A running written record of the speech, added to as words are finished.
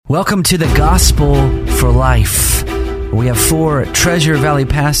Welcome to the Gospel for Life. We have 4 Treasure Valley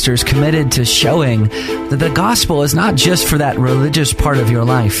pastors committed to showing that the gospel is not just for that religious part of your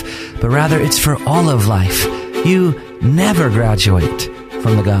life, but rather it's for all of life. You never graduate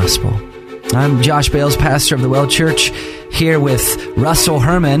from the gospel. I'm Josh Bales, pastor of the Well Church, here with Russell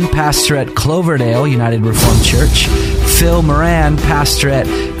Herman, pastor at Cloverdale United Reformed Church, Phil Moran, pastor at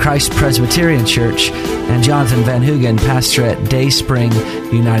Christ Presbyterian Church, and Jonathan Van Hoogen, pastor at Dayspring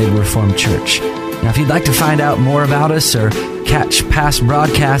United Reformed Church. Now, if you'd like to find out more about us or catch past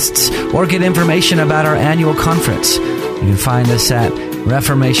broadcasts or get information about our annual conference, you can find us at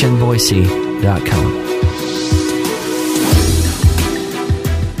reformationboise.com.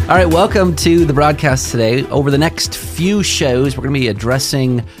 All right, welcome to the broadcast today. Over the next few shows, we're going to be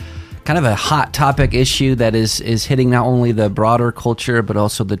addressing kind of a hot topic issue that is hitting not only the broader culture, but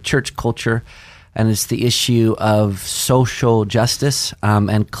also the church culture, and it's the issue of social justice,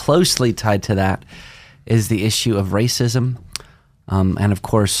 and closely tied to that is the issue of racism, and of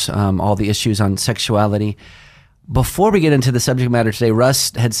course, all the issues on sexuality. Before we get into the subject matter today,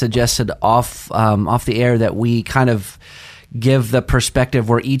 Russ had suggested off the air that we kind of give the perspective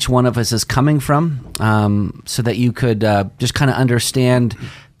where each one of us is coming from, so that you could just kind of understand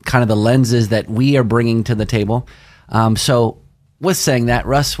kind of the lenses that we are bringing to the table. So with saying that,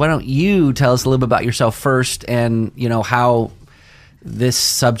 Russ, why don't you tell us a little bit about yourself first, and how this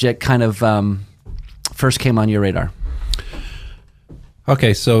subject kind of first came on your radar?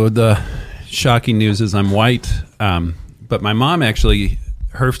 Okay, so the shocking news is I'm white, but my mom actually,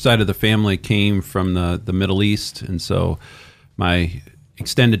 her side of the family came from the Middle East, and so my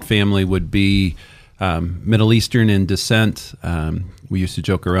extended family would be Middle Eastern in descent. We used to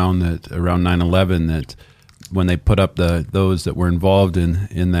joke around that around 9/11 that when they put up those that were involved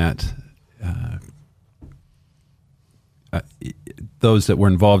in that, those that were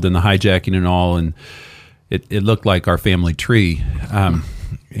involved in the hijacking and all, and it looked like our family tree.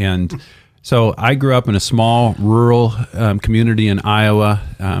 And so I grew up in a small rural community in Iowa,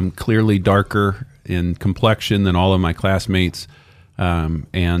 clearly darker in complexion than all of my classmates,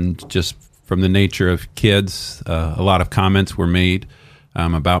 and just from the nature of kids, a lot of comments were made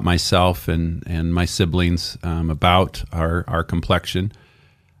about myself and my siblings about our complexion.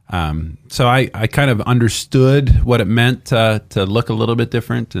 So I kind of understood what it meant to look a little bit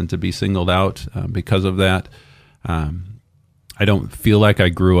different and to be singled out because of that. I don't feel like I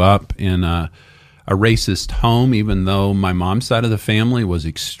grew up in a racist home, even though my mom's side of the family was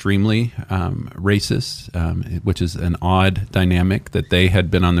extremely racist, which is an odd dynamic that they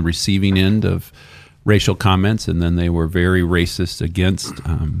had been on the receiving end of racial comments, and then they were very racist against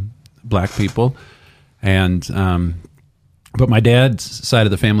black people. And but my dad's side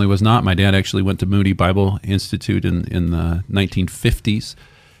of the family was not. My dad actually went to Moody Bible Institute in the 1950s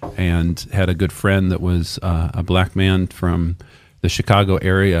and had a good friend that was a black man from the Chicago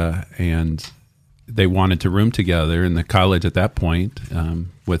area, and they wanted to room together. And the college at that point,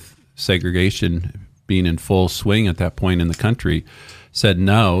 with segregation being in full swing at that point in the country, said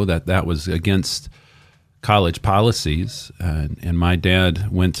no, that was against college policies, and my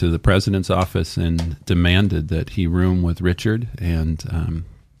dad went to the president's office and demanded that he room with Richard, and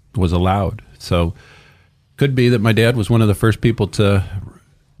was allowed. So could be that my dad was one of the first people to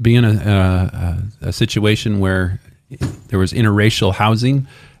be in a situation where there was interracial housing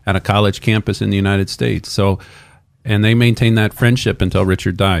at a college campus in the United States. So, and they maintained that friendship until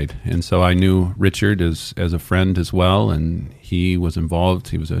Richard died. And so I knew Richard as a friend as well, and he was involved.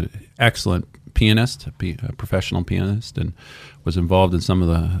 He was an excellent pianist, a professional pianist, and was involved in some of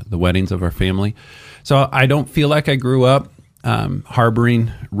the weddings of our family. So I don't feel like I grew up harboring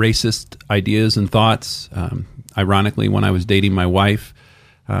racist ideas and thoughts. Ironically, when I was dating my wife,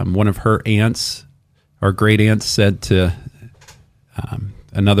 one of her aunts, or great aunts, said to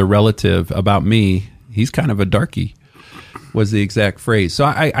another relative about me, "He's kind of a darky," was the exact phrase. So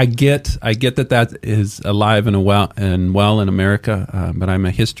I get that is alive and well in America, but I'm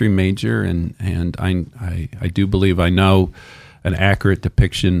a history major, and I do believe I know an accurate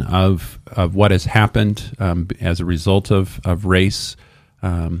depiction of what has happened as a result of race,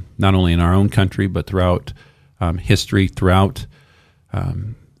 not only in our own country but throughout history, throughout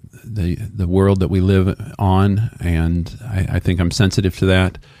the world that we live on, and I think I'm sensitive to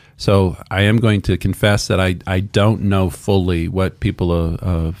that. So I am going to confess that I don't know fully what people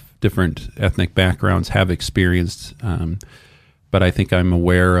of different ethnic backgrounds have experienced, but I think I'm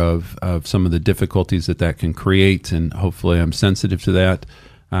aware of some of the difficulties that can create, and hopefully I'm sensitive to that.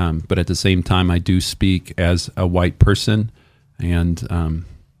 But at the same time, I do speak as a white person, and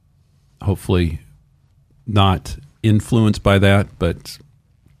hopefully not influenced by that, but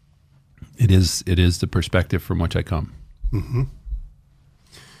It is the perspective from which I come. Mm-hmm.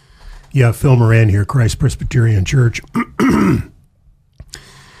 Yeah, Phil Moran here, Christ Presbyterian Church.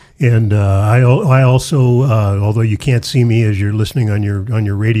 And I also, although you can't see me as you're listening on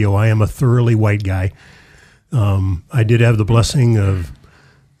your radio, I am a thoroughly white guy. I did have the blessing of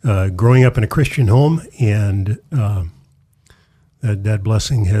growing up in a Christian home, and that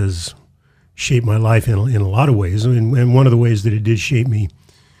blessing has shaped my life in a lot of ways. And one of the ways that it did shape me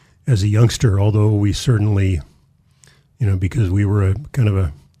as a youngster, although we certainly, because we were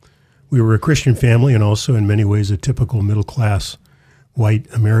a Christian family, and also in many ways a typical middle class white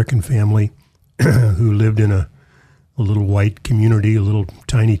American family who lived in a little white community, a little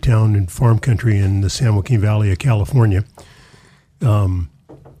tiny town in farm country in the San Joaquin Valley of California.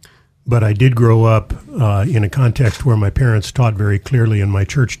 But I did grow up in a context where my parents taught very clearly, and my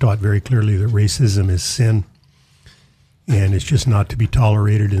church taught very clearly, that racism is sin, and it's just not to be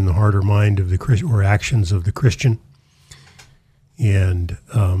tolerated in the heart or mind of the Christian or actions of the Christian. And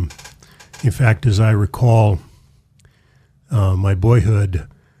in fact, as I recall my boyhood,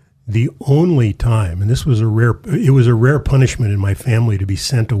 the only time, and this was it was a rare punishment in my family to be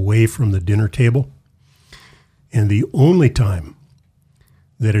sent away from the dinner table, and the only time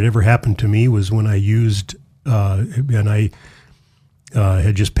that it ever happened to me was when I used, and I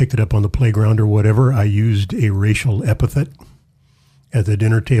had just picked it up on the playground or whatever, I used a racial epithet at the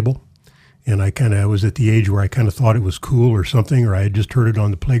dinner table. And I was at the age where I kind of thought it was cool or something, or I had just heard it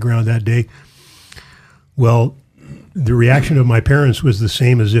on the playground that day. Well, the reaction of my parents was the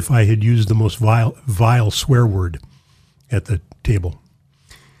same as if I had used the most vile swear word at the table.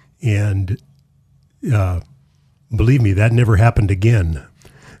 And believe me, that never happened again.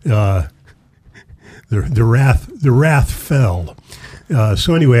 The wrath fell.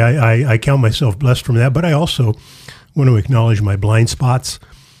 So anyway, I count myself blessed from that, but I also want to acknowledge my blind spots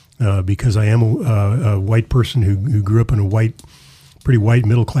because I am a white person who grew up in a pretty white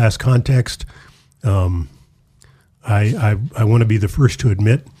middle class context. I want to be the first to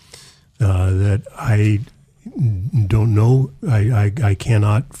admit that I don't know. I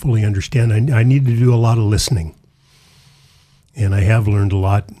cannot fully understand. I need to do a lot of listening. And I have learned a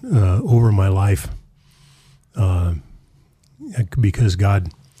lot over my life because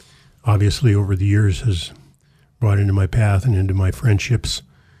God, obviously, over the years has brought into my path and into my friendships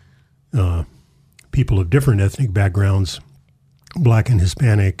people of different ethnic backgrounds, Black and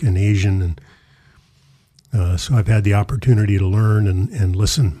Hispanic and Asian. And so I've had the opportunity to learn and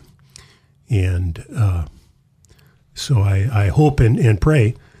listen. And so I hope and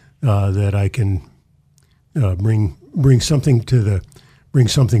pray that I can bring something to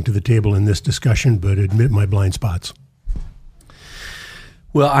the table in this discussion, but admit my blind spots.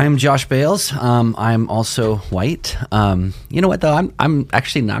 Well, I'm Josh Bales. I'm also white. You know what, though? I'm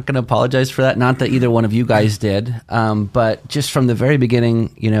actually not going to apologize for that. Not that either one of you guys did, but just from the very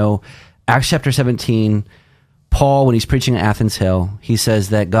beginning, Acts chapter 17, Paul, when he's preaching at Athens Hill, he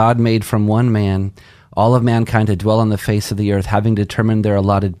says that God made from one man all of mankind to dwell on the face of the earth, having determined their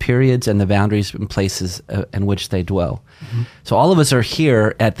allotted periods and the boundaries and places in which they dwell. Mm-hmm. So all of us are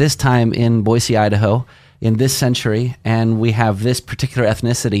here at this time in Boise, Idaho, in this century, and we have this particular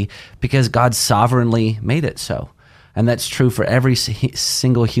ethnicity because God sovereignly made it so. And that's true for every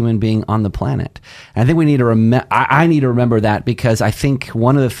single human being on the planet. And I think we need to I need to remember that, because I think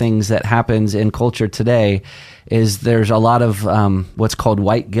one of the things that happens in culture today is there's a lot of what's called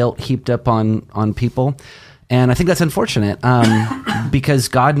white guilt heaped up on people. And I think that's unfortunate because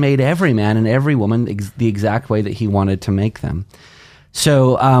God made every man and every woman the exact way that he wanted to make them.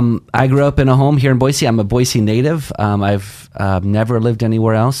 So I grew up in a home here in Boise. I'm a Boise native. I've never lived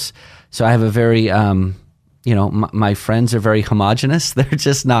anywhere else. So I have a very, my friends are very homogenous. They're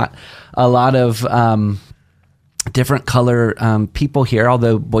just not a lot of different color people here,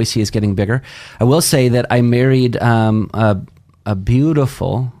 although Boise is getting bigger. I will say that I married a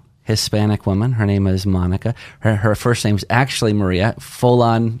beautiful Hispanic woman. Her name is Monica. Her first name's actually Maria, full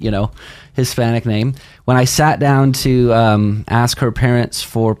on, Hispanic name. When I sat down to ask her parents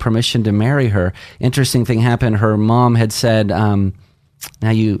for permission to marry her, interesting thing happened. Her mom had said, now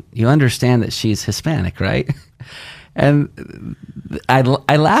you understand that she's Hispanic, right? And I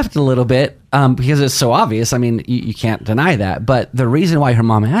laughed a little bit because it's so obvious. I mean, you can't deny that. But the reason why her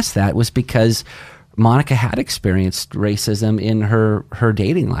mom asked that was because Monica had experienced racism in her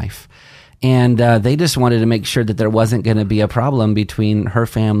dating life. And they just wanted to make sure that there wasn't going to be a problem between her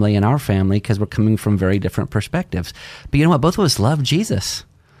family and our family because we're coming from very different perspectives. But you know what? Both of us love Jesus.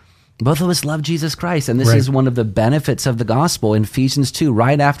 Both of us love Jesus Christ. And this is one of the benefits of the gospel in Ephesians 2,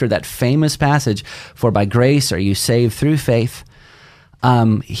 right after that famous passage, for by grace are you saved through faith.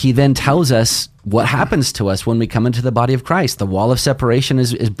 he then tells us what happens to us when we come into the body of Christ. The wall of separation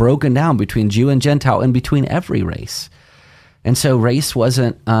is broken down between Jew and Gentile and between every race. And so race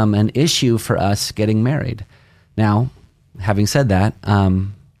wasn't an issue for us getting married. Now, having said that,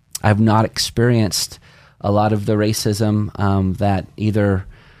 I've not experienced a lot of the racism that either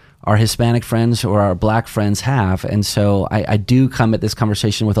our Hispanic friends or our Black friends have. And so I do come at this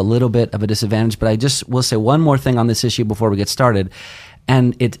conversation with a little bit of a disadvantage, but I just will say one more thing on this issue before we get started.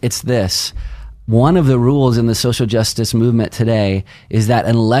 And it's this. One of the rules in the social justice movement today is that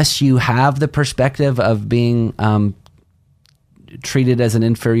unless you have the perspective of being treated as an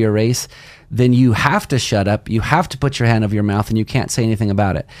inferior race, then you have to shut up, you have to put your hand over your mouth, and you can't say anything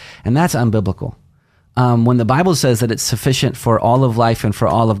about it. And that's unbiblical. When the Bible says that it's sufficient for all of life and for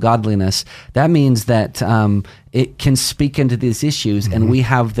all of godliness, that means that it can speak into these issues, and we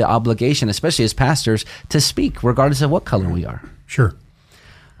have the obligation, especially as pastors, to speak regardless of what color we are. Sure.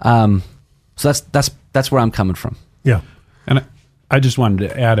 So that's where I'm coming from. Yeah. And I just wanted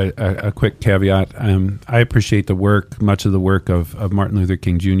to add a quick caveat. I appreciate the work, much of the work of Martin Luther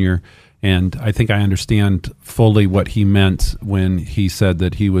King Jr., and I think I understand fully what he meant when he said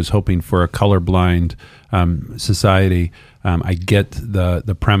that he was hoping for a colorblind society. I get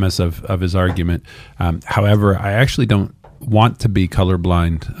the premise of his argument. However, I actually don't want to be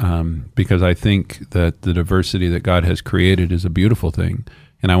colorblind because I think that the diversity that God has created is a beautiful thing,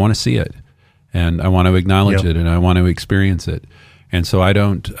 and I want to see it, and I want to acknowledge it, and I want to experience it. And so I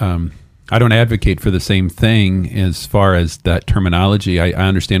don't advocate for the same thing as far as that terminology. I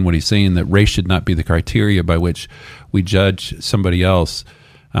understand what he's saying, that race should not be the criteria by which we judge somebody else.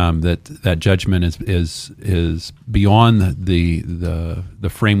 That judgment is beyond the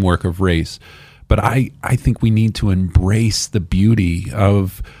framework of race. But I think we need to embrace the beauty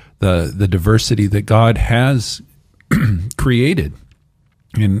of the diversity that God has created,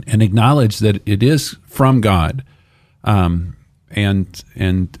 and acknowledge that it is from God, and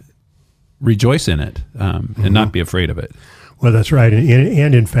rejoice in it, and not be afraid of it. Well, that's right.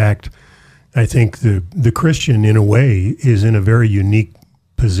 And in fact, I think the Christian, in a way, is in a very unique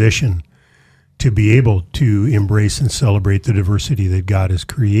position to be able to embrace and celebrate the diversity that God has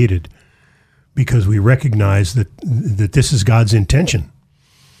created, because we recognize that this is God's intention.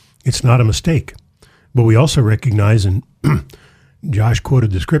 It's not a mistake. But we also recognize, and Josh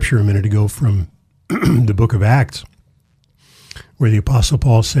quoted the scripture a minute ago from the book of Acts, where the Apostle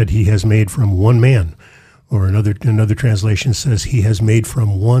Paul said he has made from one man, or another translation says he has made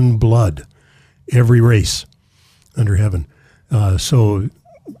from one blood every race under heaven. So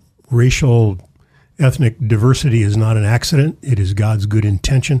racial, ethnic diversity is not an accident. It is God's good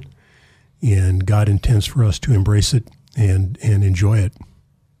intention, and God intends for us to embrace it and enjoy it.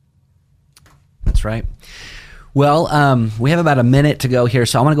 That's right. Well, we have about a minute to go here,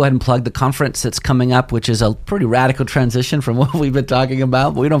 so I want to go ahead and plug the conference that's coming up, which is a pretty radical transition from what we've been talking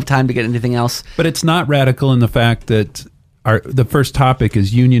about, but we don't have time to get anything else. But it's not radical in the fact that the first topic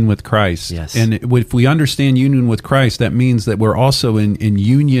is union with Christ. Yes. And if we understand union with Christ, that means that we're also in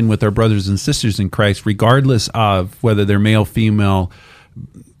union with our brothers and sisters in Christ, regardless of whether they're male, female,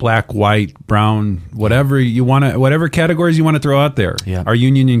 black, white, brown, whatever categories you want to throw out there. Yeah. Our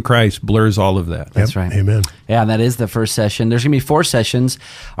union in Christ blurs all of that. That's right. Amen. Yeah, that is the first session. There's going to be 4 sessions: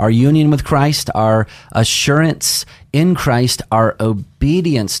 our union with Christ, our assurance in Christ, our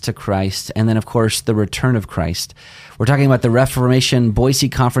obedience to Christ, and then, of course, the return of Christ. We're talking about the Reformation Boise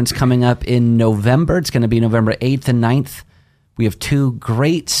Conference coming up in November. It's going to be November 8th and 9th. We have 2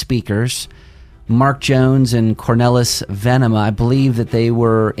 great speakers, Mark Jones and Cornelis Venema. I believe that they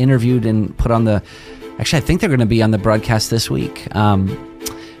were interviewed and put on actually, I think they're going to be on the broadcast this week.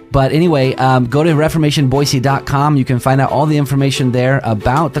 But anyway, go to reformationboise.com. You can find out all the information there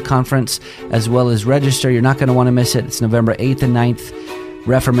about the conference, as well as register. You're not going to want to miss it. It's November 8th and 9th,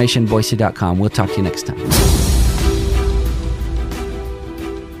 reformationboise.com. We'll talk to you next time.